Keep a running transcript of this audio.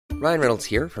Ryan Reynolds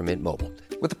here from Mint Mobile.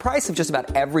 With the price of just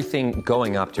about everything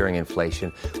going up during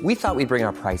inflation, we thought we'd bring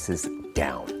our prices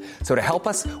down. So to help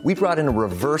us, we brought in a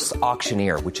reverse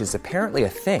auctioneer, which is apparently a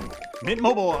thing. Mint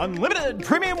Mobile Unlimited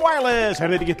Premium Wireless. How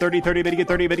to get 30, 30, bit to get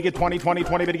 30, bit to get 20, 20,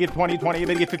 20, bit to get 20, 20,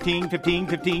 bit to get 15, 15,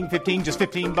 15, 15, just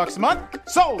 $15 a month?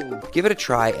 Sold! Give it a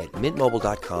try at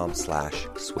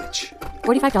mintmobile.com/switch.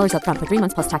 $45 up front for 3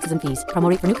 months plus taxes and fees. Promo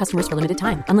rate for new customers for limited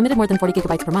time. Unlimited more than 40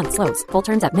 gigabytes per month. Slows full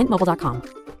terms at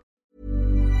mintmobile.com.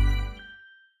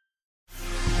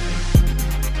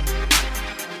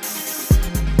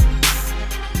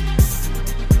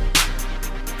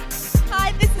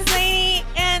 Hi, this is Lainey,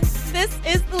 and this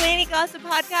is the Lainey Gossip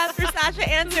Podcast for Sasha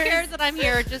Answers. Who cares that I'm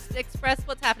here? Just express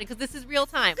what's happening, because this is real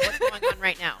time. What's going on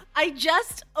right now? I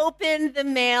just opened the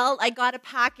mail. I got a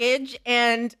package,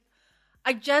 and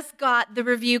I just got the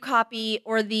review copy,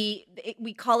 or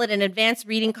we call it an advanced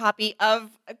reading copy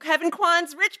of Kevin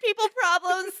Kwan's Rich People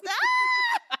Problems.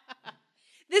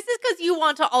 This is because you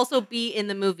want to also be in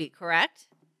the movie, correct?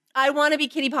 I want to be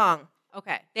Kitty Pong.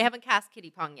 Okay. They haven't cast Kitty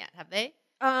Pong yet, have they?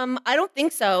 I don't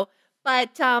think so,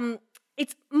 but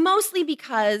it's mostly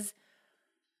because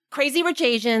Crazy Rich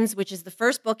Asians, which is the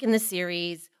first book in the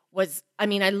series, I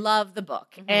love the book.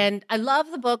 Mm-hmm. And I love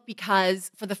the book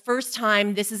because for the first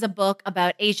time, this is a book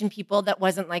about Asian people that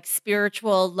wasn't like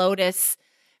spiritual, lotus,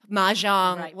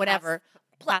 mahjong, right, whatever.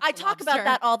 I talk lobster. about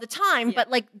that all the time, but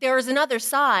like there is another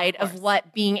side of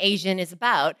what being Asian is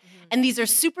about. Mm-hmm. And these are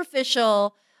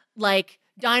superficial, like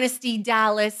Dynasty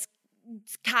Dallas,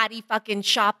 catty fucking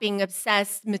shopping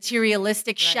obsessed,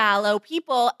 materialistic, shallow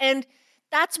people. And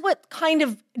that's what kind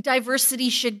of diversity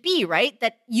should be, right?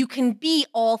 That you can be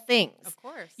all things. Of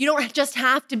course. You don't just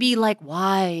have to be like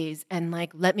wise and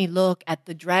like, let me look at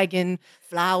the dragon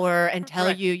flower and tell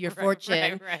you your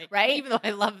fortune. Right? Even though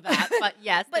I love that. But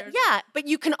yes. But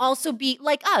you can also be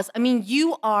like us. I mean,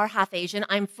 you are half Asian.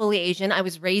 I'm fully Asian. I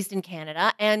was raised in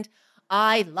Canada, and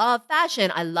I love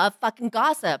fashion. I love fucking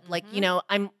gossip. Mm-hmm. Like,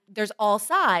 there's all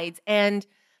sides. And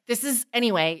this is,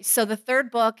 anyway, so the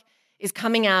third book is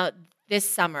coming out this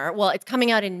summer. Well, it's coming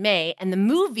out in May, and the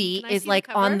movie is like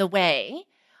on the way.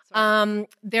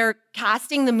 They're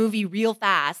casting the movie real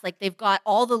fast. Like they've got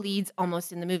all the leads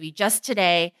almost in the movie. Just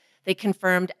today, they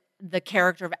confirmed the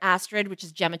character of Astrid, which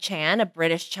is Gemma Chan, a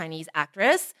British Chinese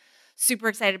actress. Super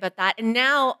excited about that. And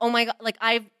now, oh my God, like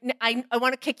I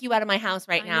want to kick you out of my house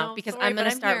right now because I'm going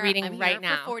to start reading right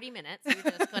now. For 40 minutes. You're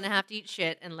just going to have to eat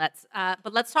shit, and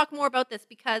let's talk more about this,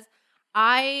 because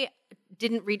I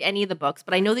didn't read any of the books,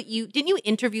 but I know that didn't you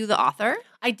interview the author?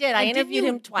 I did. I interviewed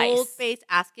him twice. Boldface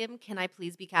ask him, can I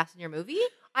please be cast in your movie?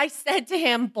 I said to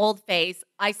him, boldface,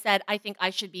 I said, I think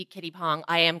I should be Kitty Pong.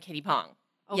 I am Kitty Pong.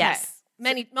 Okay. Yes.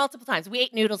 Multiple times. We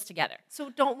ate noodles together. So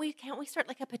can't we start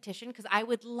like a petition? Because I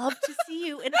would love to see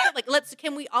you in a film. Like,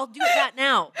 can we all do that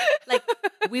now? Like,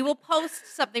 we will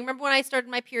post something. Remember when I started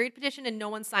my period petition and no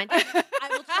one signed it? I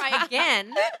will try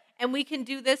again, and we can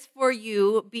do this for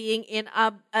you being in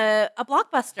a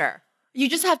blockbuster. You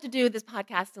just have to do this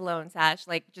podcast alone, Sash.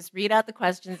 Like, just read out the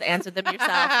questions, answer them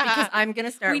yourself, because I'm going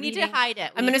to start reading. We need to hide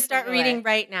it. I'm going to start reading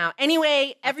right now.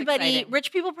 Anyway, everybody, exciting.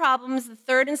 Rich People Problems, the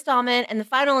third installment and the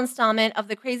final installment of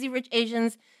the Crazy Rich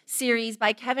Asians series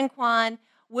by Kevin Kwan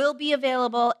will be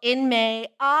available in May.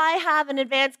 I have an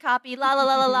advance copy. La, la,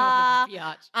 la, la, la.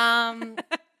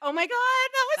 Oh, my God.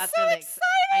 That's so really exciting.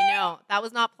 I know. That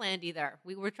was not planned either.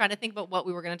 We were trying to think about what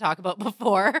we were going to talk about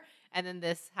before, and then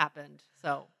this happened.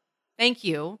 So thank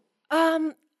you.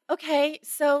 Okay,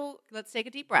 so let's take a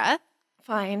deep breath.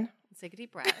 Fine. Let's take a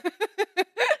deep breath.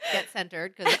 Get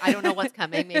centered, because I don't know what's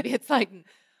coming. Maybe it's like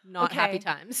not happy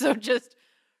times. So just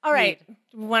all right.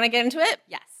 Want to get into it?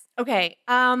 Yes. Okay.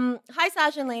 Hi,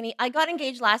 Sasha and Lainey. I got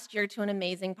engaged last year to an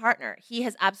amazing partner. He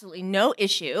has absolutely no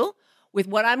issue with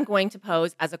what I'm going to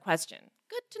pose as a question.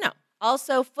 Good to know.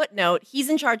 Also, footnote, he's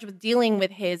in charge of dealing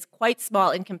with his quite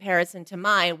small in comparison to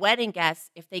my wedding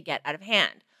guests if they get out of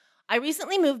hand. I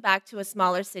recently moved back to a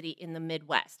smaller city in the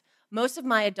Midwest. Most of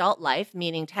my adult life,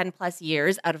 meaning 10 plus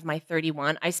years out of my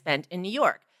 31, I spent in New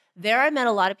York. There I met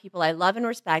a lot of people I love and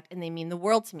respect, and they mean the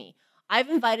world to me. I've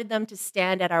invited them to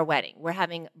stand at our wedding. We're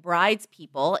having brides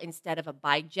people instead of a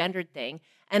bi-gendered thing,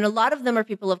 and a lot of them are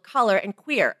people of color and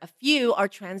queer. A few are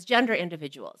transgender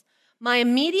individuals. My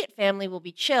immediate family will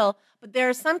be chill, but there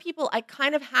are some people I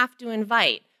kind of have to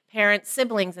invite, parents,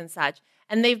 siblings, and such,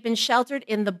 and they've been sheltered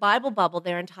in the Bible bubble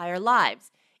their entire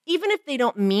lives. Even if they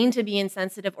don't mean to be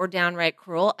insensitive or downright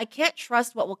cruel, I can't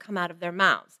trust what will come out of their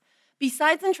mouths.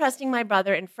 Besides entrusting my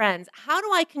brother and friends, how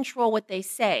do I control what they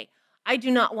say? I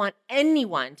do not want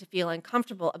anyone to feel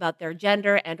uncomfortable about their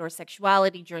gender and or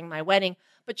sexuality during my wedding,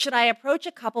 but should I approach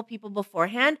a couple people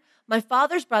beforehand? My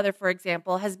father's brother, for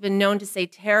example, has been known to say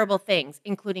terrible things,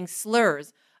 including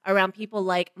slurs, around people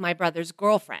like my brother's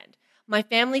girlfriend. My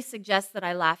family suggests that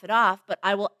I laugh it off, but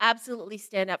I will absolutely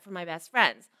stand up for my best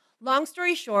friends. Long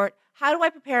story short, how do I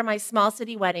prepare my small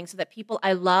city wedding so that people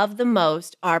I love the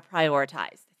most are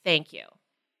prioritized? Thank you.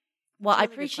 Well, I Really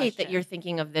good appreciate that question. you're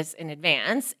thinking of this in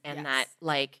advance and Yes. that,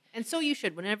 like, And so you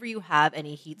should, whenever you have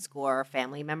any heat score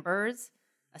family members,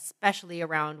 especially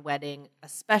around wedding,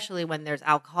 especially when there's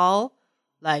alcohol,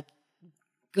 like,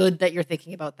 good that you're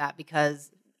thinking about that,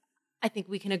 because I think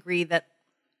we can agree that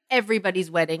everybody's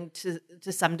wedding to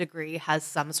some degree has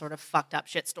some sort of fucked up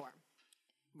shitstorm,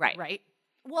 right. right?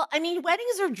 Well, I mean,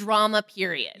 weddings are drama,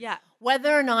 period. Yeah.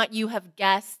 Whether or not you have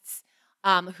guests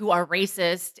who are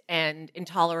racist and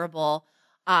intolerable,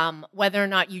 whether or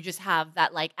not you just have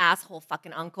that like asshole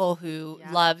fucking uncle who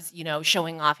Yeah. loves,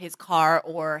 showing off his car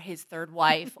or his third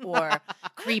wife or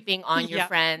creeping on your Yeah.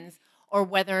 friends, or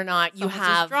whether or not you Someone's just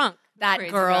have drunk. that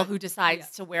Crazy girl drunk. who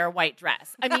decides to wear a white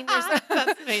dress. I mean, there's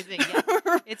That's amazing.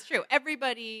 Yeah. It's true.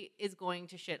 Everybody is going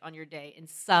to shit on your day in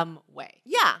some way.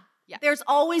 Yeah. Yeah. There's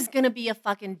always going to be a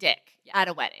fucking dick at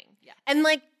a wedding. Yeah. And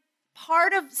like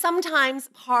sometimes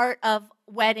part of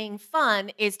wedding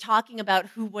fun is talking about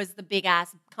who was the big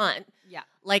ass cunt, Yeah.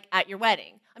 like at your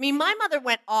wedding. I mean, my mother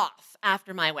went off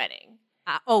after my wedding.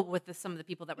 With some of the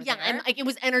people that were Yeah, there. and like it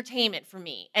was entertainment for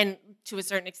me, and to a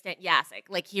certain extent, Yasik,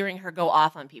 like hearing her go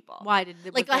off on people. Why did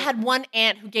Like I had one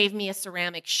aunt who gave me a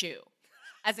ceramic shoe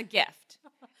as a gift.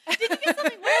 Did you get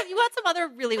something? Well, you got some other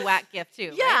really whack gift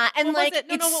too. Yeah, right? and what like was it?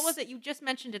 No, it's- what was it? You just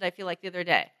mentioned it. I feel like the other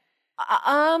day.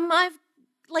 I've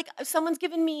like someone's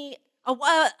given me A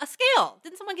scale.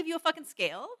 Didn't someone give you a fucking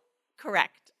scale?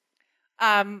 correct,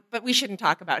 but we shouldn't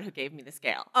talk about who gave me the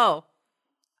scale. Oh,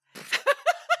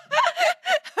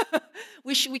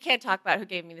 We can't talk about who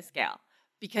gave me the scale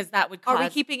because that would cause. are we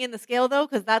keeping in the scale though?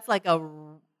 Because that's like a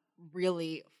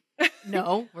really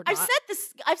no. We're not. I've said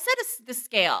this. I've said the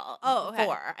scale Oh, okay.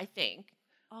 before, I think.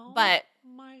 Oh, but-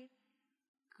 my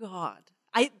god.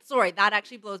 Sorry, that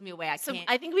actually blows me away. I So can't.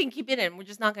 I think we can keep it in. We're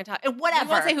just not going to talk. Whatever.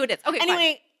 We won't say who it is. Okay.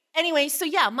 fine. Anyway, so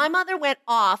yeah, my mother went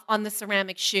off on the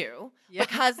ceramic shoe Yeah.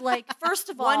 because, like, first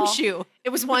of all, One shoe. It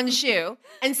was one shoe,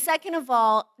 and second of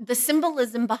all, the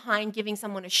symbolism behind giving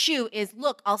someone a shoe is,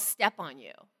 look, I'll step on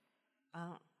you,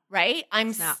 Oh, right?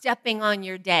 I'm Snap. stepping on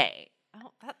your day.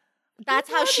 that. That's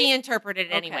how What she is- interpreted it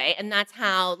Okay. anyway, and that's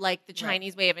how like the Right.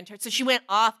 Chinese way of interpreting. So she went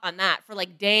off on that for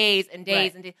like days and days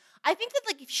Right. and days. I think that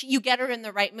like if you get her in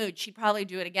the right mood, she'd probably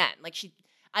do it again. Like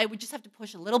I would just have to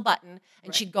push a little button and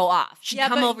Right. she'd go off. She'd Yeah,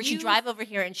 come but over, she'd you- drive over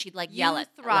here, and she'd like yell You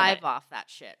at. thrive Love it. off that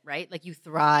shit, right? Like you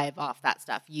thrive off that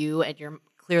stuff. You and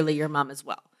clearly your mom as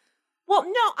well. Well, no,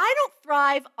 I don't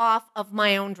thrive off of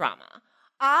my own drama.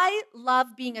 I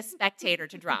love being a spectator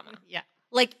to drama. Yeah.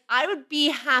 Like I would be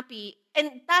happy,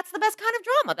 and that's the best kind of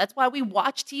drama. That's why we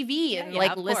watch TV and Yeah,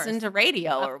 like of listen course. to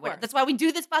radio Of or whatever. course. That's why we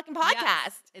do this fucking podcast.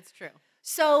 Yes, it's true.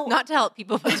 So Not to help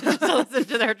people, but just to listen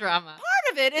to their drama.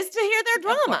 part of it is to hear their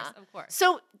drama. Of course.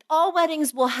 So all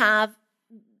weddings will have,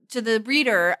 to the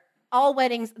reader, all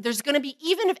weddings, there's going to be,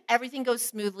 even if everything goes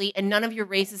smoothly and none of your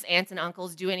racist aunts and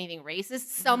uncles do anything racist,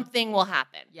 something will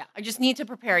happen. Yeah. I just need to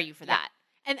prepare you for Yeah. that.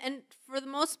 And for the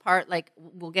most part, like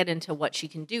we'll get into what she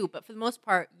can do, but for the most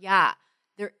part, yeah,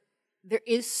 there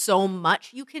is so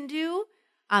much you can do.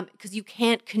 Because you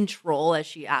can't control, as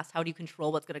she asked, how do you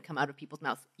control what's going to come out of people's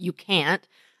mouths? You can't.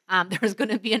 There's going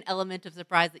to be an element of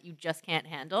surprise that you just can't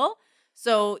handle.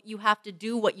 So you have to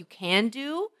do what you can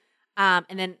do,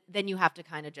 and then you have to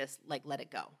kind of just like let it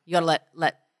go. You got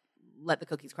to let the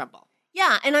cookies crumble.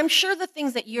 Yeah, and I'm sure the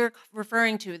things that you're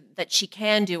referring to that she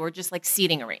can do are just like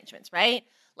seating arrangements, right?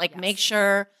 Like Yes. make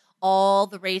sure all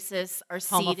the racists are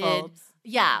seated. Homophobes.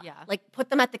 Yeah, Yeah. like put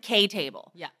them at the K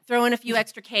table. Yeah. Throw in a few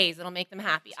extra Ks, it'll make them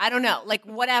happy. I don't know, like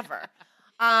whatever.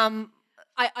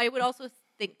 I would also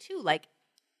think too, like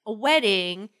a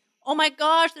wedding. Oh my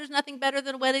gosh, there's nothing better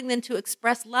than a wedding than to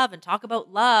express love and talk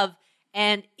about love.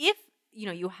 And if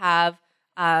you have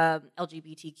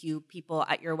LGBTQ people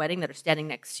at your wedding that are standing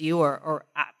next to you or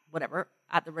at whatever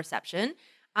at the reception,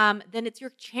 then it's your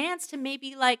chance to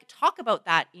maybe like talk about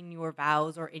that in your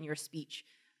vows or in your speech.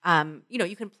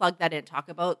 You can plug that in, talk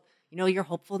about your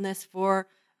hopefulness for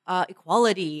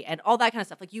equality and all that kind of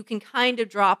stuff. Like you can kind of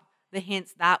drop the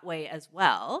hints that way as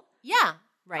well. Yeah.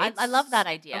 Right. I love that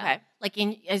idea. Okay. Like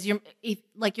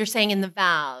like you're saying in the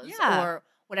vows Yeah. or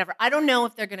whatever. I don't know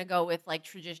if they're going to go with like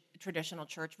traditional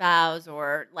church vows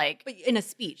or like But in a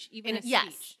speech, even a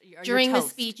yes. speech. or your During the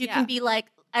toast. speech, you Yeah. can be like,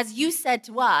 as you said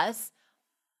to us,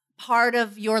 part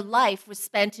of your life was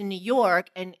spent in New York,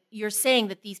 and you're saying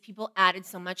that these people added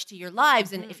so much to your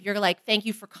lives. And if you're like, thank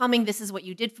you for coming, this is what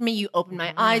you did for me. You opened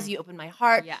my eyes, you opened my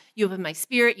heart, you opened my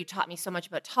spirit. You taught me so much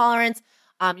about tolerance.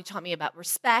 You taught me about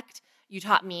respect. You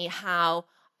taught me how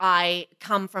I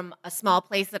come from a small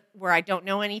place where I don't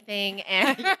know anything.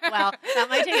 And well, that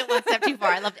might take it one step too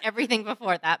far. I loved everything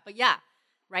before that. But yeah,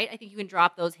 right? I think you can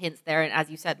drop those hints there. And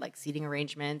as you said, like seating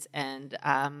arrangements and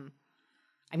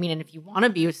and if you want to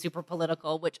be super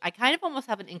political, which I kind of almost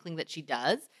have an inkling that she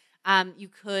does, you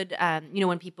could,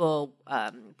 when people,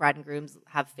 bride and grooms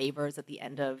have favors at the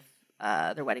end of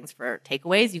their weddings for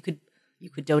takeaways, you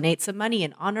could donate some money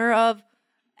in honor of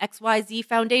XYZ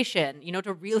Foundation,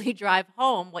 to really drive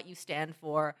home what you stand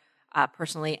for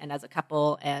personally and as a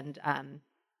couple. And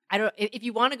I don't, if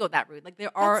you want to go that route, like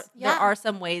there are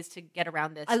some ways to get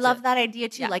around this. I love that idea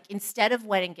too. Yeah. Like instead of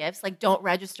wedding gifts, like don't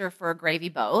register for a gravy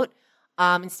boat.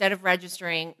 Instead of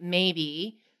registering,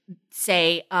 maybe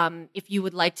say, if you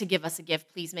would like to give us a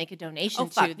gift, please make a donation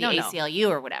to the ACLU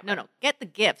or whatever. No, get the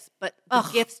gifts, but the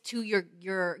gifts to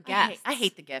your guests. I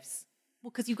hate the gifts. Well,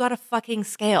 because you got a fucking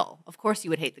scale. Of course you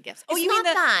would hate the gifts. Oh, you mean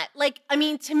that? Like,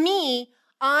 to me,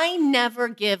 I never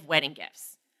give wedding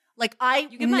gifts. Like, I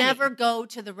never go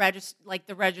to the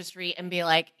registry and be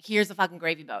like, here's a fucking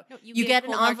gravy boat. No, you get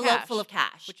an envelope full of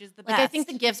cash. Which is the best. Like, I think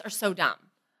the gifts are so dumb.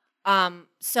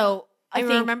 I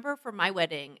remember for my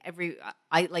wedding,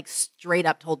 I like straight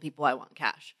up told people I want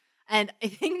cash. And I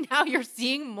think now you're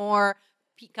seeing more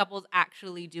couples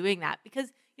actually doing that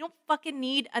because you don't fucking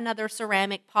need another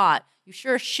ceramic pot. You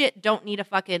sure as shit don't need a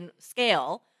fucking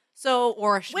scale.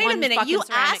 Wait a minute, you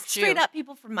asked straight up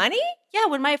people for money? Yeah,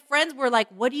 when my friends were like,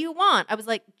 what do you want? I was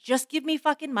like, just give me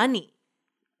fucking money.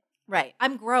 Right.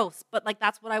 I'm gross, but like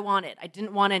that's what I wanted. I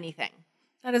didn't want anything.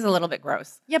 That is a little bit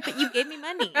gross. Yeah, but you gave me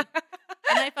money.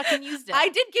 And I fucking used it. I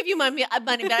did give you money,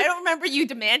 but I don't remember you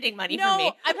demanding money from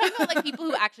me. I'm talking about like people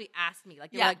who actually asked me.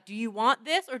 Like, they were like, do you want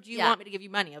this or do you want me to give you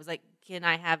money? I was like, can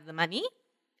I have the money?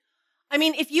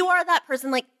 If you are that person,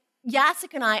 like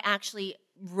Yasik and I actually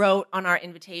wrote on our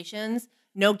invitations,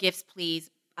 no gifts,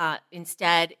 please.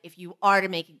 Instead, if you are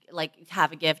to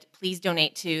have a gift, please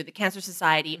donate to the Cancer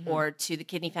Society or to the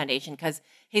Kidney Foundation because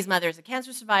his mother is a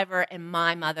cancer survivor and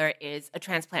my mother is a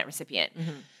transplant recipient.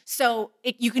 Mm-hmm. So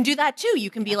you can do that too.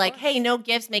 You can be like, hey, no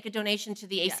gifts, make a donation to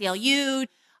the ACLU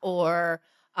or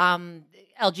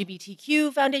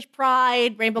LGBTQ Foundation,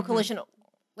 Pride, Rainbow Coalition.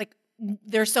 Like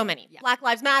there's so many. Yeah. Black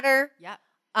Lives Matter. Yeah.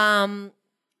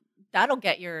 That'll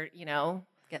get your,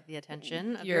 get the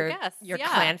attention of your guests. Your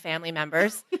clan family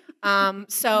members.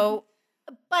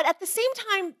 But at the same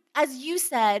time, as you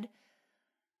said,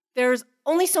 there's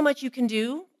only so much you can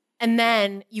do, and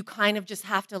then you kind of just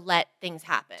have to let things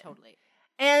happen. Totally.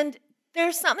 And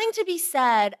there's something to be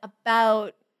said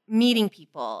about meeting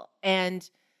people, and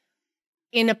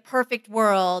in a perfect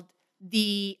world,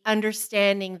 the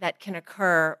understanding that can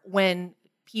occur when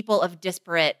people of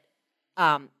disparate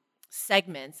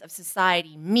segments of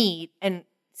society meet and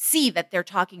see that they're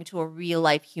talking to a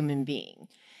real-life human being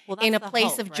in a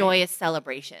place of joyous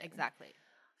celebration. Exactly.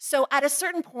 So at a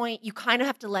certain point, you kind of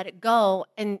have to let it go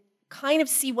and kind of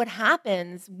see what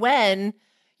happens when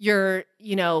your,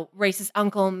 racist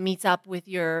uncle meets up with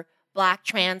your black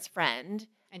trans friend.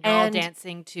 And you're all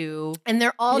dancing to... And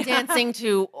they're all dancing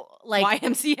to, like...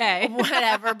 YMCA.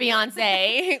 Whatever,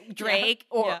 Beyonce, Drake,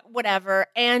 or whatever.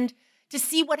 And to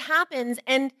see what happens.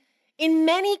 And in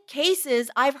many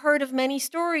cases, I've heard of many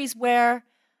stories where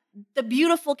the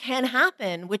beautiful can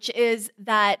happen, which is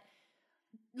that,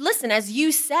 listen, as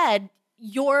you said,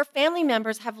 your family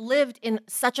members have lived in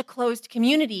such a closed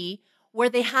community where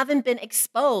they haven't been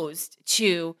exposed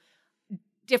to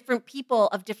different people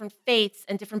of different faiths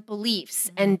and different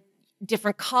beliefs and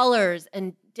different colors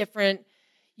and different,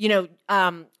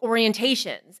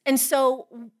 orientations. And so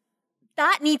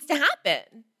that needs to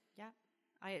happen.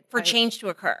 For change to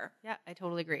occur. Yeah, I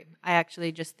totally agree. I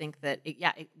actually just think that,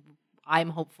 I'm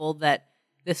hopeful that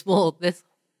this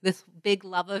big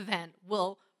love event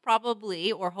will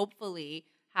probably or hopefully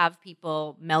have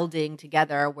people melding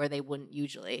together where they wouldn't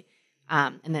usually.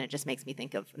 And then it just makes me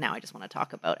think of, now I just want to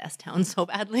talk about S-Town so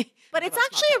badly. But it's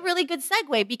actually a really good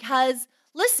segue because,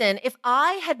 listen, if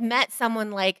I had met someone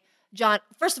like John,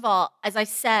 first of all, as I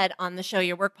said on the Show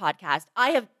Your Work podcast,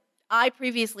 I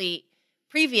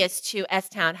previous to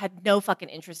S-Town, had no fucking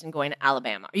interest in going to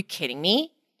Alabama. Are you kidding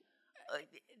me?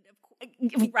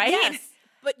 Right? Yes.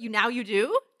 But now you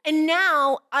do? And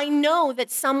now I know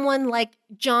that someone like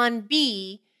John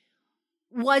B.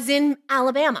 was in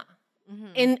Alabama,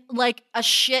 in like a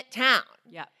shit town.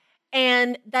 Yeah.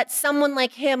 And that someone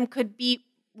like him could be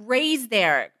raised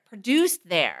there, produced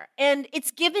there. And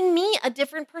it's given me a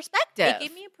different perspective. It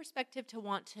gave me a perspective to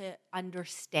want to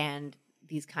understand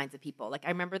these kinds of people. Like I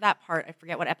remember that part, I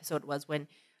forget what episode it was, when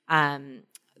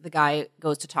the guy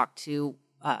goes to talk to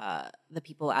the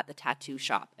people at the tattoo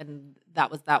shop. And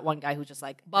that was that one guy who's just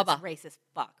like, Bubba. "That's racist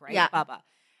fuck," right? Yeah. Bubba.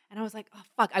 And I was like, oh,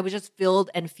 fuck. I was just filled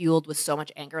and fueled with so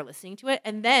much anger listening to it.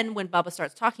 And then when Bubba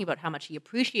starts talking about how much he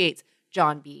appreciates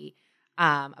John B.,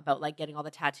 about like getting all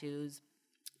the tattoos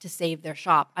to save their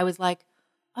shop, I was like,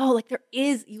 oh, like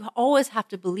you always have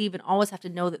to believe and always have to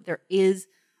know that there is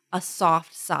a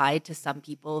soft side to some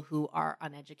people who are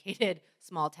uneducated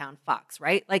small town fucks,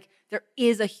 right? Like there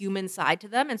is a human side to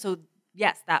them. And so,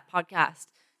 yes, that podcast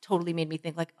totally made me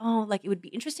think like, oh, like it would be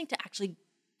interesting to actually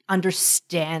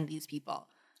understand these people.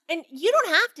 And you don't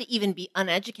have to even be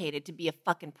uneducated to be a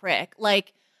fucking prick.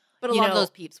 Like, But a lot of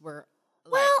those peeps were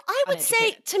well, I would say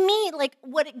uneducated. to me, like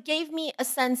what it gave me a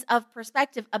sense of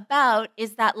perspective about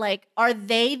is that like, are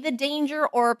they the danger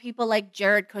or are people like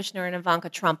Jared Kushner and Ivanka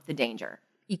Trump the danger?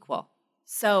 Equal.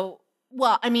 So,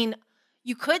 well, I mean,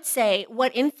 you could say,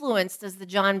 what influence does the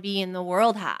John B in the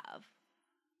world have?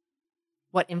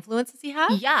 What influence does he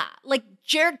have? Yeah, like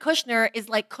Jared Kushner is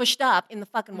like cushed up in the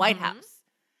fucking White Mhm. House.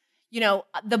 You know,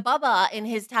 the Bubba in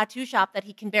his tattoo shop that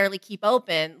he can barely keep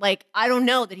open, like, I don't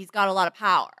know that he's got a lot of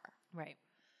power. Right.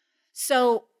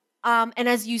 So, and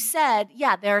as you said,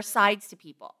 yeah, there are sides to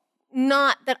people.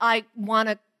 Not that I want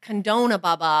to condone a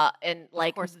Bubba and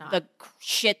like course not. the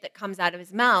shit that comes out of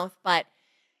his mouth, but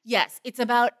yes, it's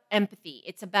about empathy.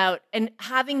 It's about, and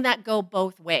having that go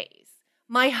both ways.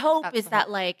 My hope That's is the that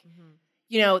hope. like,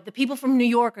 you know, the people from New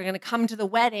York are going to come to the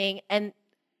wedding and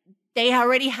they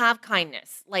already have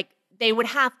kindness. Like they would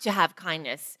have to have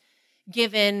kindness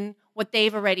given what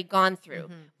they've already gone through.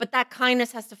 Mhm. But that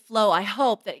kindness has to flow. I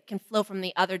hope that it can flow from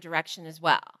the other direction as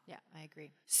well. Yeah, I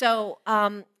agree. So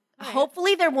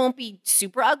hopefully there won't be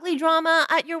super ugly drama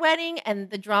at your wedding,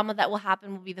 and the drama that will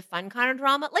happen will be the fun kind of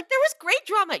drama. Like there was great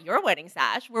drama at your wedding,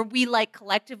 Sash, where we like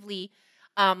collectively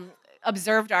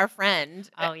observed our friend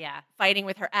Oh yeah. fighting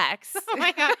with her ex. Oh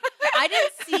my god. I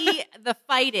didn't see the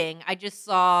fighting. I just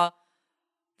saw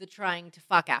the trying to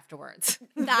fuck afterwards.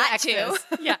 That The extras.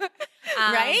 too. Yeah.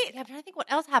 Right? Yeah, I'm trying to think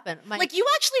what else happened. Like you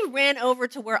actually ran over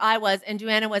to where I was and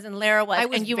Duana was and Lara was, I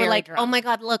was and you were very like, drunk. "Oh my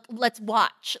god, look, let's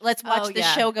watch Oh, the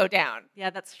yeah. show go down."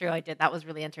 Yeah, that's true. I did. That was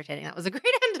really entertaining. That was a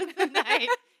great end of the night.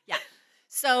 Yeah.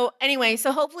 So anyway,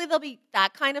 so hopefully there'll be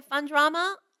that kind of fun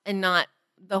drama and not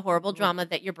the horrible drama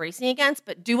that you're bracing against.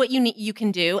 But do what you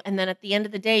can do, and then at the end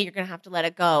of the day, you're gonna have to let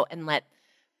it go and let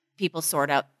people sort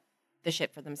out the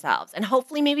shit for themselves. And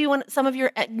hopefully, maybe some of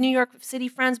your New York City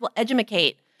friends will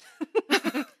educate.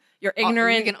 You're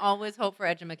ignorant. You can always hope for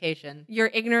education.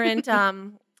 Your ignorant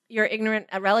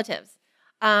relatives.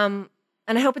 And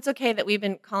I hope it's okay that we've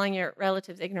been calling your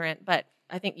relatives ignorant, but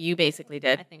I think you basically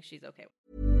did. I think she's okay.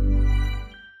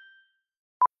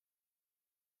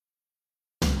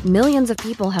 Millions of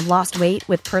people have lost weight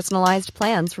with personalized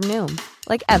plans from Noom.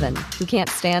 Like Evan, who can't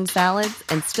stand salads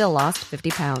and still lost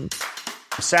 50 pounds.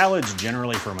 Salads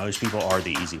generally for most people are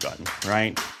the easy button,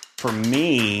 right? For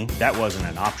me, that wasn't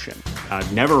an option. I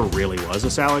never really was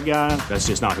a salad guy. That's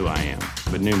just not who I am.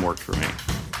 But Noom worked for me.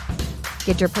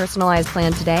 Get your personalized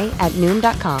plan today at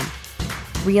Noom.com.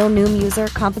 Real Noom user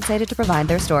compensated to provide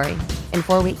their story. In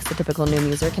 4 weeks, the typical Noom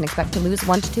user can expect to lose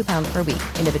 1 to 2 pounds per week.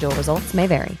 Individual results may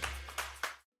vary.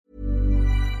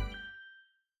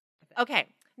 Okay,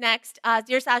 next.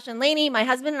 Dear Sasha and Lainey, my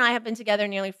husband and I have been together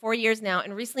nearly 4 years now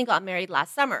and recently got married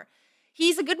last summer.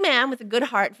 He's a good man with a good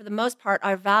heart. For the most part,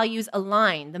 our values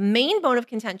align. The main bone of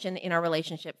contention in our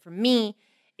relationship for me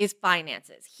is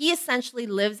finances. He essentially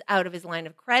lives out of his line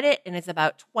of credit and is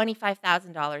about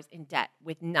 $25,000 in debt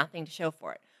with nothing to show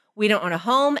for it. We don't own a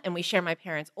home, and we share my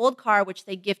parents' old car, which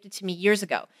they gifted to me years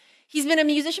ago. He's been a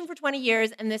musician for 20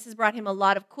 years, and this has brought him a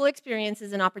lot of cool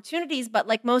experiences and opportunities, but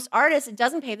like most artists, it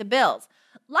doesn't pay the bills.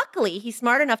 Luckily, he's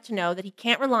smart enough to know that he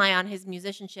can't rely on his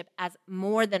musicianship as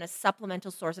more than a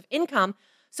supplemental source of income,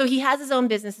 so he has his own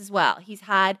business as well. He's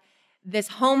had this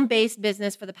home-based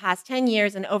business for the past 10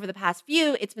 years, and over the past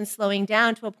few, it's been slowing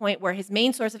down to a point where his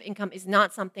main source of income is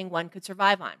not something one could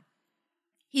survive on.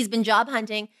 He's been job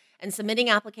hunting and submitting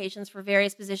applications for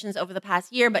various positions over the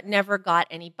past year, but never got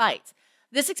any bites.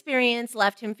 This experience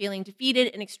left him feeling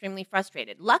defeated and extremely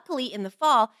frustrated. Luckily, in the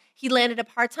fall, he landed a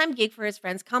part-time gig for his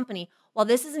friend's company. While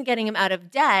this isn't getting him out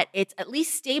of debt, it's at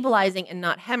least stabilizing and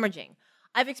not hemorrhaging.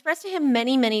 I've expressed to him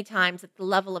many, many times that the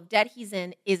level of debt he's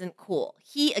in isn't cool.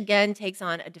 He, again, takes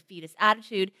on a defeatist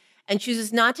attitude and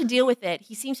chooses not to deal with it.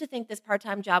 He seems to think this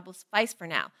part-time job will suffice for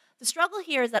now. The struggle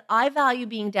here is that I value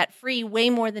being debt-free way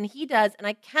more than he does, and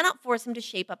I cannot force him to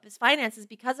shape up his finances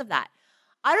because of that.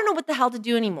 I don't know what the hell to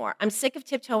do anymore. I'm sick of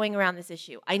tiptoeing around this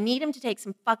issue. I need him to take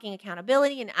some fucking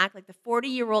accountability and act like the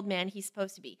 40-year-old man he's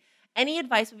supposed to be. Any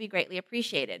advice would be greatly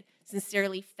appreciated.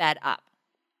 Sincerely, Fed Up.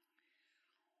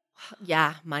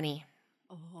 Yeah, money.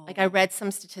 Oh. Like I read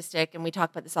some statistic, and we talk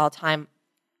about this all the time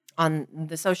on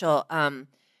the social, and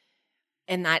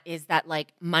that is that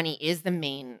like money is the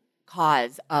main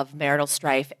cause of marital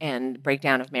strife and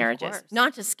breakdown of marriages. course.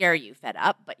 Not to scare you, Fed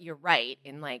Up, but you're right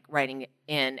in like writing it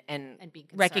in and being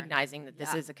concerned. recognizing that this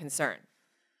Yeah. is a concern.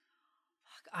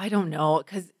 I don't know,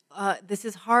 because this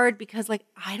is hard because like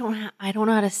I don't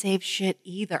know how to save shit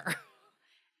either,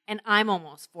 and I'm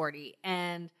almost 40,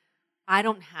 and I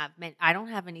don't have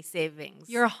any savings.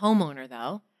 You're a homeowner,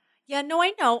 though. Yeah, no,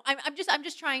 I know. I'm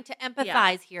just trying to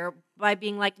empathize here by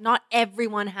being like, not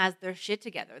everyone has their shit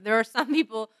together. There are some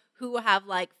people who have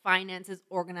like finances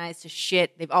organized to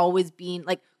shit. They've always been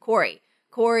like Corey.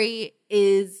 Corey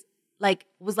was like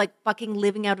fucking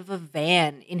living out of a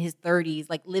van in his 30s,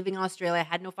 like living in Australia,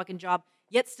 had no fucking job,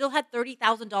 yet still had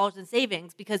 $30,000 in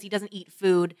savings because he doesn't eat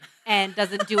food and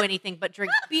doesn't do anything but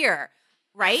drink beer,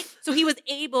 right? So he was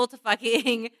able to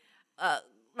fucking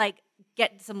like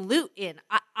get some loot in.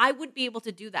 I wouldn't be able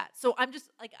to do that. So I'm just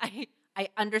like, I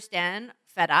understand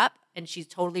Fed Up, and she's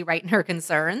totally right in her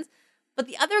concerns. But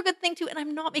the other good thing too, and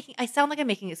I sound like I'm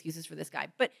making excuses for this guy,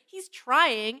 but he's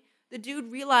trying. The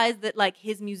dude realized that like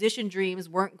his musician dreams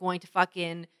weren't going to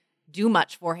fucking do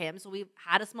much for him. So we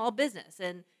had a small business,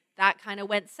 and that kind of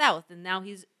went south. And now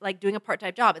he's like doing a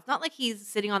part-time job. It's not like he's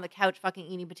sitting on the couch fucking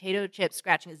eating potato chips,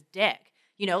 scratching his dick.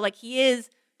 You know, like he is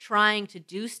trying to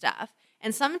do stuff.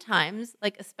 And sometimes,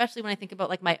 like, especially when I think about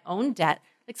like my own debt,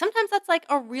 like sometimes that's like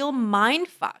a real mind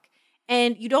fuck.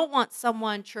 And you don't want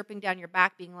someone chirping down your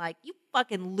back being like, you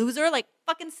fucking loser, like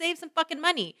fucking save some fucking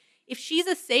money. If she's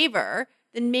a saver,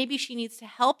 then maybe she needs to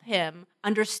help him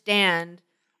understand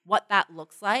what that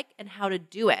looks like and how to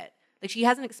do it. Like she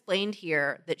hasn't explained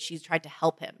here that she's tried to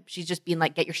help him. She's just been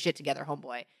like, get your shit together,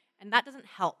 homeboy. And that doesn't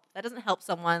help. That doesn't help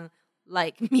someone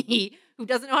like me who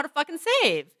doesn't know how to fucking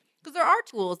save. Because there are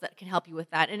tools that can help you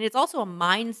with that. And it's also a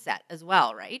mindset as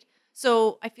well, right?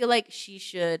 So I feel like she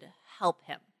should help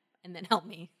him and then help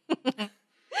me.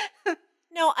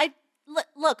 No,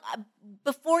 look,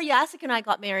 before Jacek and I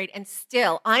got married, and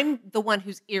still, I'm the one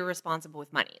who's irresponsible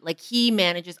with money. Like, he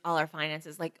manages all our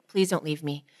finances. Like, please don't leave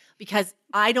me, because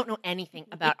I don't know anything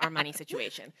about our money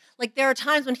situation. Like, there are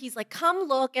times when he's like, come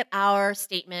look at our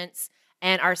statements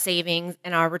and our savings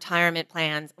and our retirement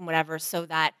plans and whatever, so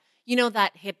that, you know,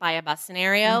 that hit by a bus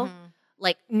scenario,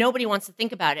 like, nobody wants to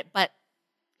think about it. But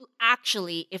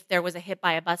actually, if there was a hit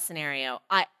by a bus scenario,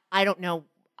 I don't know.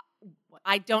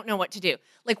 I don't know what to do.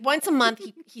 Like once a month,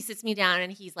 he sits me down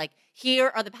and he's like,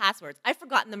 here are the passwords. I've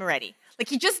forgotten them already. Like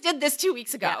he just did this 2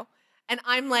 weeks ago. Yeah. And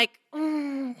I'm like,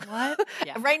 what?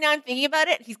 Yeah. Right now I'm thinking about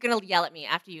it. He's going to yell at me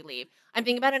after you leave. I'm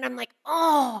thinking about it and I'm like,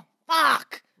 oh,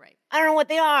 fuck. Right. I don't know what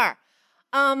they are.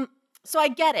 So I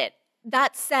get it.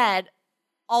 That said,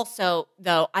 also,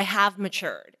 though, I have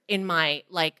matured in my,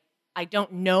 like, I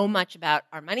don't know much about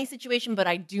our money situation, but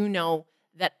I do know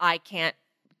that I can't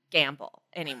gamble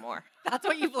anymore. That's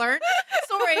what you've learned?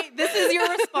 Sorry, this is your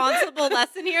responsible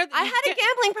lesson here? I had a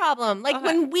gambling problem. Like,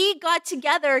 when we got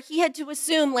together, he had to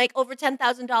assume, like, over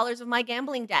 $10,000 of my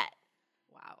gambling debt.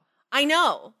 Wow. I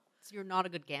know. So you're not a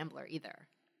good gambler either.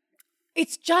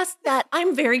 It's just that I'm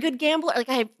a very good gambler.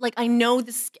 I know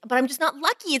this, but I'm just not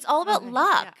lucky. It's all about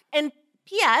luck. Yeah. And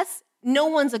P.S., no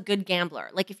one's a good gambler.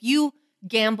 Like, if you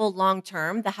gamble long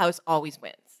term, the house always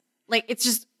wins. Like, it's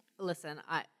just, Listen,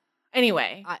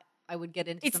 anyway. I would get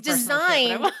into It's some personal shit, but I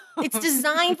designed. won't. It's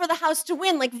designed for the house to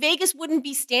win. Like Vegas wouldn't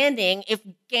be standing if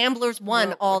gamblers won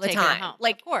We're all the taking it time. home.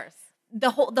 Like of course. the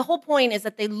whole point is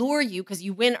that they lure you because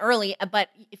you win early. But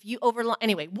if you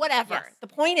anyway, whatever. Yes. The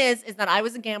point is that I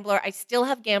was a gambler. I still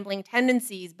have gambling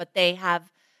tendencies, but they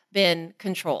have been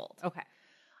controlled. Okay.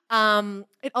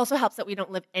 It also helps that we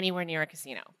don't live anywhere near a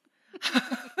casino.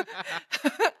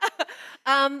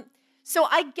 So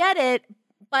I get it,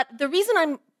 but the reason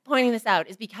I'm pointing this out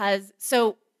is because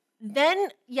then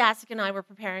Jacek and I were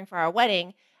preparing for our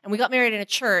wedding, and we got married in a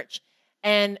church.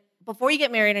 And before you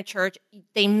get married in a church,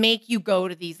 they make you go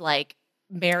to these like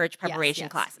marriage preparation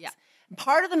classes. Yeah. And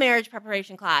part of the marriage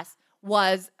preparation class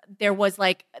was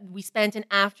we spent an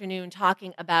afternoon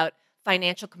talking about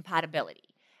financial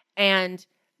compatibility, and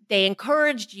they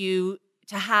encouraged you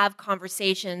to have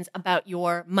conversations about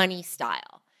your money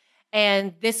style.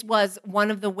 And this was one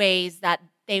of the ways that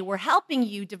they were helping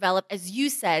you develop, as you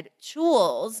said,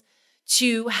 tools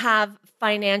to have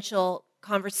financial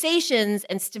conversations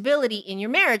and stability in your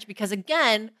marriage, because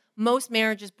again, most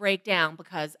marriages break down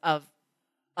because of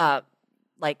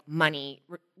like money,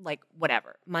 like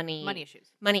whatever, money issues.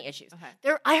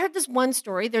 Okay. I heard this one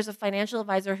story. There's a financial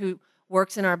advisor who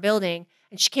works in our building,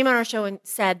 and she came on our show and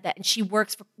said that, and she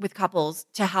works with couples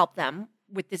to help them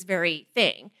with this very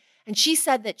thing. And she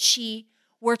said that she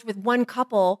worked with one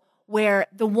couple where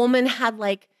the woman had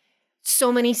like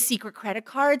so many secret credit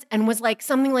cards and was like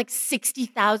something like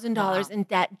 $60,000 in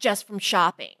debt just from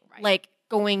shopping, like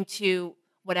going to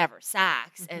whatever,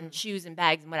 Saks and shoes and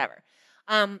bags and whatever.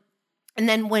 And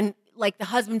then when like the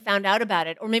husband found out about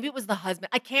it, or maybe it was the husband,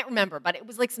 I can't remember, but it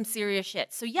was like some serious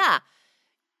shit. So yeah.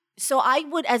 So I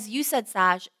would, as you said,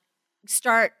 Sash,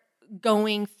 start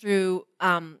going through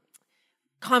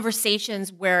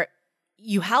conversations where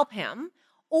you help him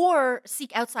or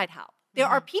seek outside help. There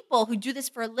are people who do this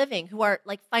for a living who are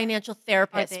like financial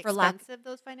therapists. Are they for lack. expensive,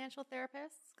 those financial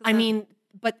therapists? I mean,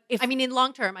 but if in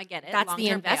long term, I get it. that's Long-term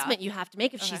the investment payoff. you have to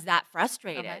make if she's that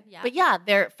frustrated. Okay, yeah. But yeah,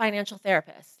 they're financial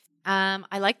therapists.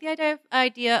 I like the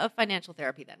idea of financial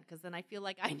therapy then, because then I feel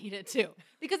like I need it too.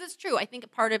 Because it's true. I think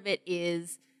part of it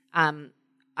is I'm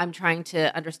trying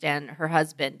to understand her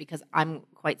husband, because I'm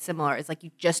quite similar. It's like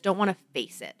you just don't want to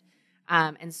face it.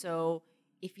 And so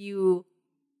if you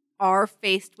are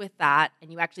faced with that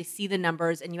and you actually see the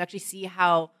numbers and you actually see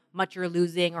how much you're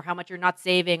losing or how much you're not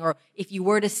saving, or if you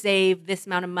were to save this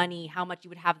amount of money, how much you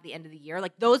would have at the end of the year,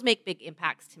 like those make big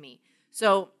impacts to me.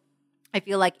 So I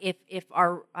feel like if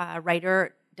our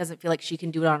writer doesn't feel like she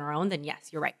can do it on her own, then yes,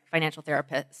 you're right. Financial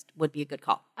therapist would be a good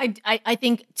call. I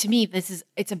think to me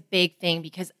it's a big thing,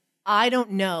 because I don't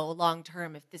know long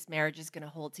term if this marriage is going to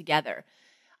hold together.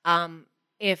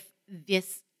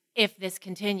 If this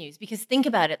continues, because think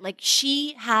about it, like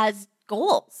she has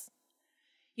goals.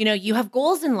 You know, you have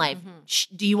goals in life.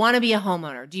 Do you want to be a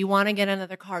homeowner? Do you want to get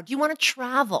another car? Do you want to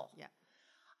travel? Yeah.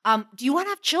 Do you want to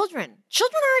have children?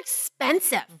 Children are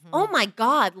expensive. Oh my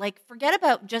God. Like forget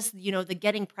about just, the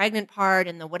getting pregnant part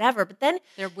and the whatever, but then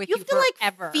They're with you you have to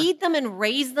forever. like feed them and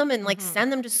raise them and like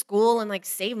send them to school and like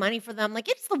save money for them. Like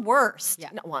it's the worst.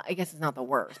 Yeah. No, well, I guess it's not the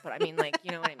worst, but I mean like,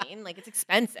 you know what I mean? Like it's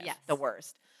expensive. Yes. The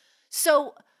worst.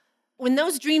 So when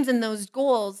those dreams and those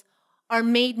goals are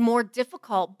made more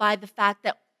difficult by the fact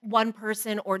that one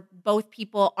person or both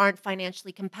people aren't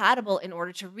financially compatible in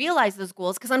order to realize those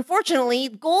goals, because unfortunately,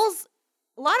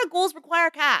 a lot of goals require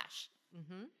cash.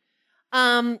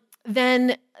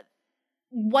 Then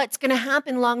what's going to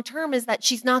happen long term is that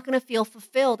she's not going to feel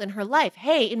fulfilled in her life.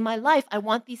 Hey, in my life, I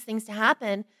want these things to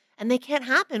happen, and they can't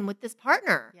happen with this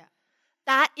partner. Yeah.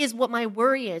 That is what my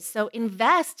worry is. So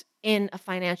invest in a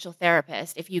financial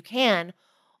therapist if you can,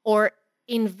 or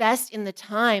invest in the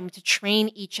time to train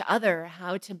each other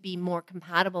how to be more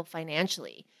compatible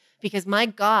financially. Because my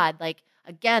God, like,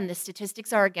 again, the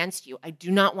statistics are against you. I do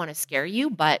not want to scare you,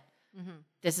 but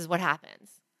this is what happens.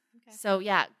 Okay. So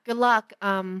yeah, good luck.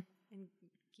 And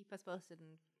keep us posted and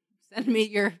send me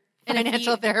your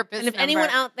financial therapist. And if number. anyone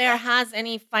out there has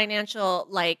any financial,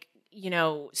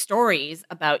 stories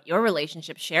about your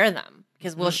relationship, share them,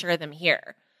 because we'll share them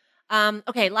here.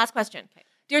 Okay, last question. Okay.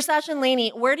 Dear Sasha and Lainey,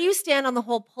 where do you stand on the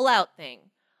whole pull-out thing?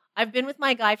 I've been with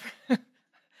my guy for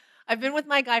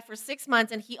 6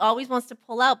 months, and he always wants to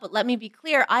pull out. But let me be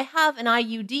clear, I have an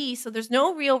IUD, so there's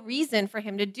no real reason for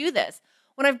him to do this.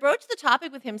 When I've broached the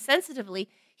topic with him sensitively,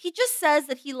 he just says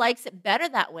that he likes it better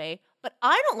that way, but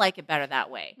I don't like it better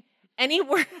that way. Any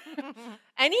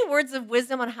words of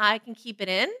wisdom on how I can keep it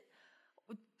in?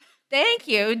 Thank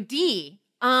you, D.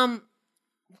 I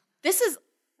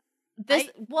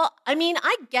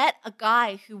get a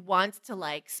guy who wants to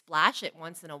like splash it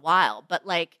once in a while, but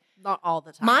like not all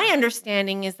the time. my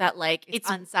understanding is that like it's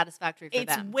unsatisfactory for them.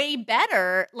 It's way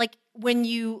better like when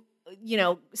you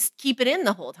keep it in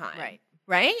the whole time.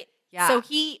 Right? Yeah. So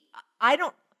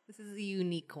this is a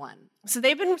unique one. So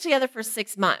they've been together for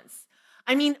 6 months.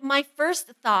 I mean, my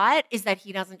first thought is that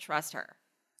he doesn't trust her.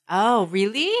 Oh,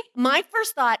 really? My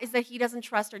first thought is that he doesn't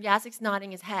trust her. Yasik's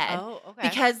nodding his head. Oh, okay.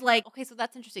 Because okay, so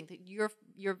that's interesting. That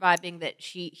you're vibing that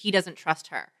he doesn't trust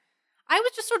her. I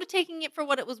was just sort of taking it for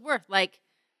what it was worth. Like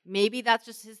maybe that's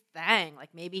just his thing. Like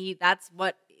maybe that's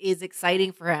what is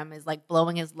exciting for him is like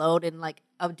blowing his load in like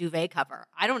a duvet cover.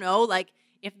 I don't know. Like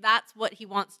if that's what he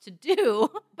wants to do.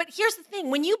 But here's the thing: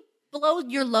 when you blow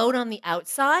your load on the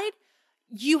outside,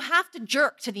 you have to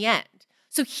jerk to the end.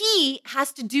 So he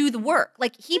has to do the work.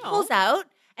 Like he pulls out,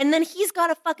 and then he's got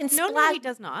to fucking splash. No, he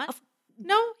does not.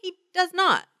 No, he does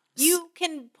not. You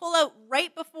can pull out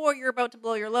right before you're about to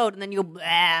blow your load, and then you'll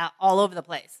blah all over the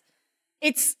place.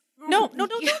 It's No,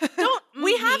 don't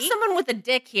We have me. someone with a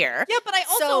dick here. Yeah, but I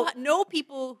also So- know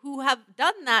people who have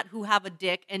done that who have a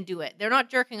dick and do it. They're not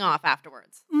jerking off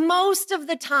afterwards. Most of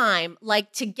the time,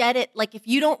 like to get it, like if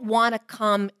you don't want to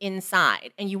come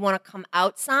inside and you want to come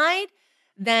outside,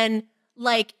 then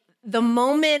like the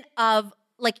moment of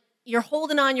like you're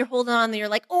holding on, and you're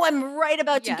like, oh, I'm right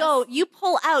about to go. You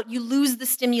pull out, you lose the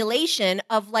stimulation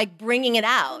of like bringing it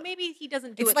out. Well, maybe he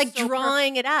doesn't do It's it like so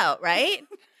drawing it out, right?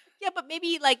 Yeah, but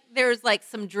maybe like there's like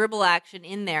some dribble action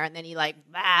in there, and then he like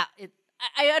I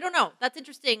don't know. That's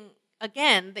interesting.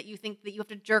 Again, that you think that you have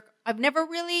to jerk. I've never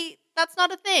really. That's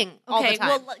not a thing. All the time.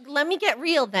 Well, let me get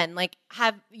real then. Like,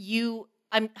 have you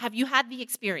had the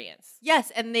experience?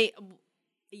 Yes, and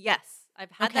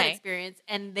I've had that experience,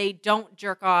 and they don't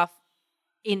jerk off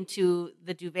into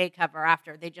the duvet cover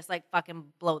after. They just like fucking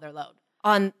blow their load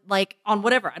On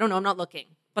whatever. I don't know. I'm not looking,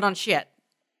 but on shit.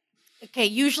 okay,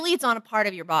 usually it's on a part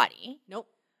of your body. Nope.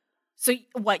 So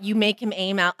what, you make him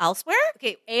aim out elsewhere?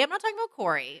 Okay, A, I'm not talking about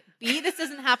Corey. B, this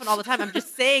doesn't happen all the time. I'm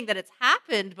just saying that it's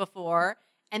happened before,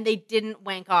 and they didn't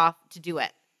wank off to do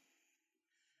it.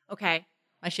 Okay.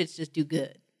 My shits just do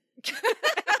good.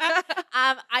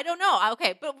 I don't know.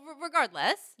 Okay, but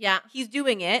regardless, Yeah. he's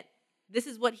doing it. This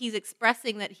is what he's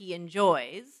expressing that he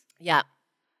enjoys. Yeah.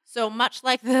 So much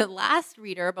like the last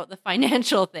reader about the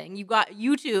financial thing,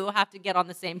 you two have to get on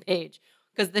the same page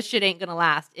because this shit ain't gonna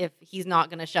last if he's not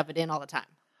gonna shove it in all the time.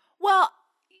 Well,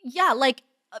 yeah, like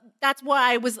that's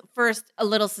why I was first a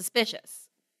little suspicious.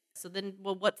 So then,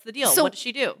 well, what's the deal? So- What does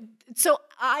she do? So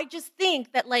I just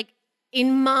think that like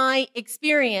in my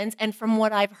experience and from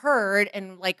what I've heard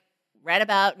and like read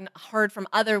about and heard from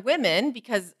other women,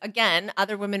 because again,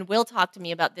 other women will talk to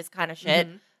me about this kind of shit,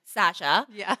 Sasha,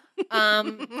 Yeah.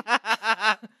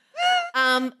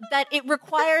 that it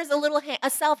requires a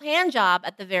self-hand job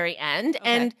at the very end. Okay.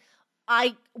 And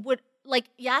I would like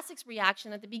Yasik's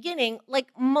reaction at the beginning, like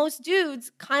most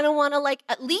dudes kind of want to like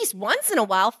at least once in a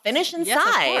while finish inside. Yes,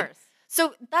 of course.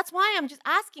 So that's why I'm just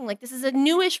asking, like, this is a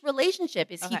newish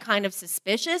relationship. Is he Okay. kind of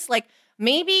suspicious? Like,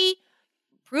 maybe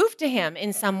prove to him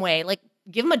in some way, like,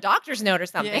 give him a doctor's note or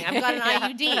something. Yeah. I've got an Yeah.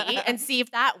 IUD and see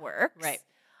if that works. Right.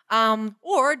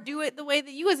 Or do it the way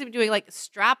that you guys have been doing, like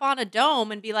strap on a dome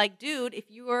and be like, dude,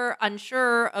 if you are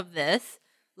unsure of this,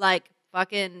 like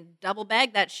fucking double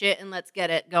bag that shit and let's get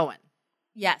it going.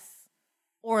 Yes.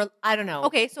 Or, I don't know.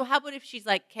 Okay, so how about if she's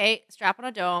like, okay, strap on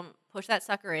a dome, push that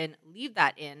sucker in, leave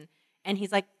that in, and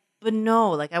he's like, but no,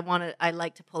 like I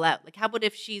like to pull out. Like, how about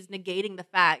if she's negating the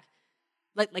fact,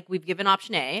 like we've given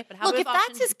option A, but how Look, about if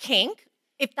that's his kink,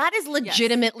 if that is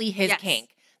legitimately his Yes. kink,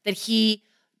 that he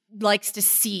likes to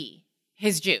see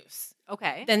his juice,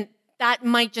 okay, then that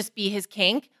might just be his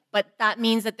kink, but that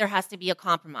means that there has to be a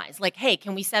compromise. Like, hey,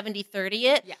 can we 70-30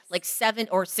 it? Yes. Like 7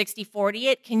 or 60-40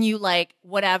 it? Can you like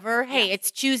whatever? Hey, Yes.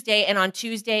 it's Tuesday and on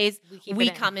Tuesdays keep we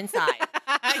it in. come inside.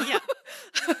 yeah.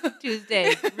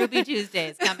 Tuesdays, Ruby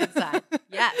Tuesdays, come inside.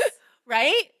 Yes,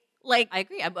 Right? Like, I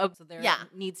agree. So there Yeah.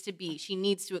 needs to be. She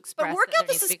needs to express. but work that out there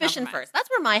the needs to be suspicion compromise. first. That's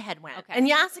where my head went. Okay. And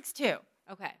Yasik's too.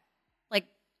 Okay. Like,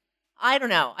 I don't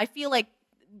know. I feel like,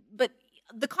 but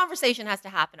the conversation has to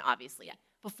happen, obviously,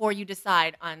 before you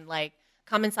decide on like,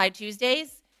 come inside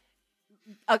Tuesdays.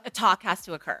 A talk has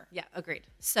to occur. Yeah, agreed.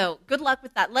 So good luck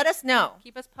with that. Let us know.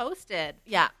 Keep us posted.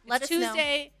 Yeah, let It's us know.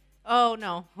 Tuesday. Oh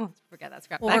no, forget that.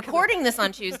 Scrap. We're that. recording this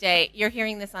on Tuesday. You're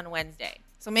hearing this on Wednesday.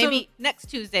 So maybe, So next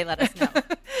Tuesday, let us know.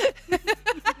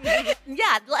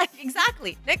 yeah, like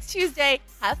exactly. Next Tuesday,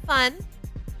 have fun,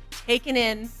 taking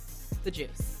in The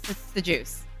juice. the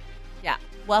juice. Yeah,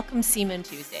 welcome Seaman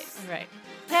Tuesdays. All right.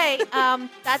 Hey,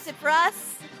 that's it for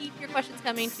us. Keep your questions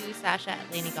coming to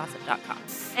Sasha@LaineyGossip.com.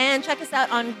 And check us out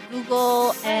on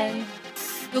Google and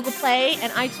Google Play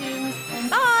and iTunes. And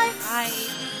bye. Bye.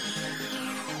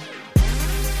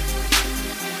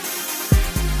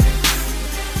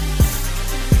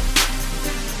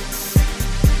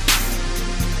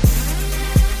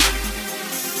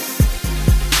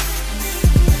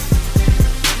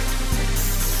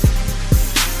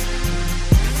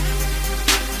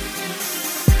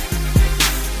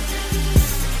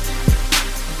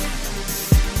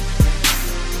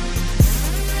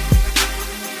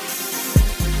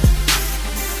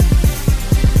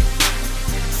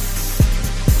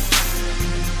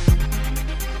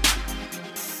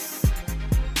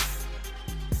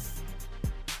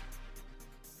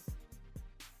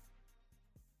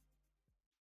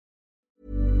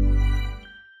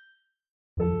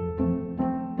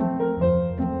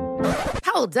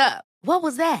 Hold up. What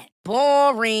was that?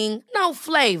 Boring. No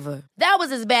flavor. That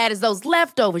was as bad as those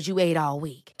leftovers you ate all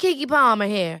week. Keke Palmer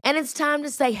here, and it's time to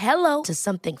say hello to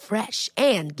something fresh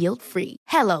and guilt-free.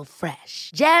 Hello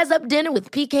Fresh. Jazz up dinner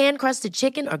with pecan-crusted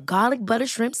chicken or garlic butter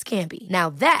shrimp scampi. Now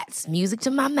that's music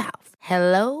to my mouth.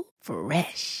 Hello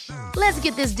Fresh. Let's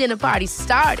get this dinner party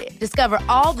started. Discover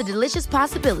all the delicious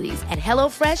possibilities at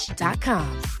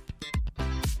HelloFresh.com.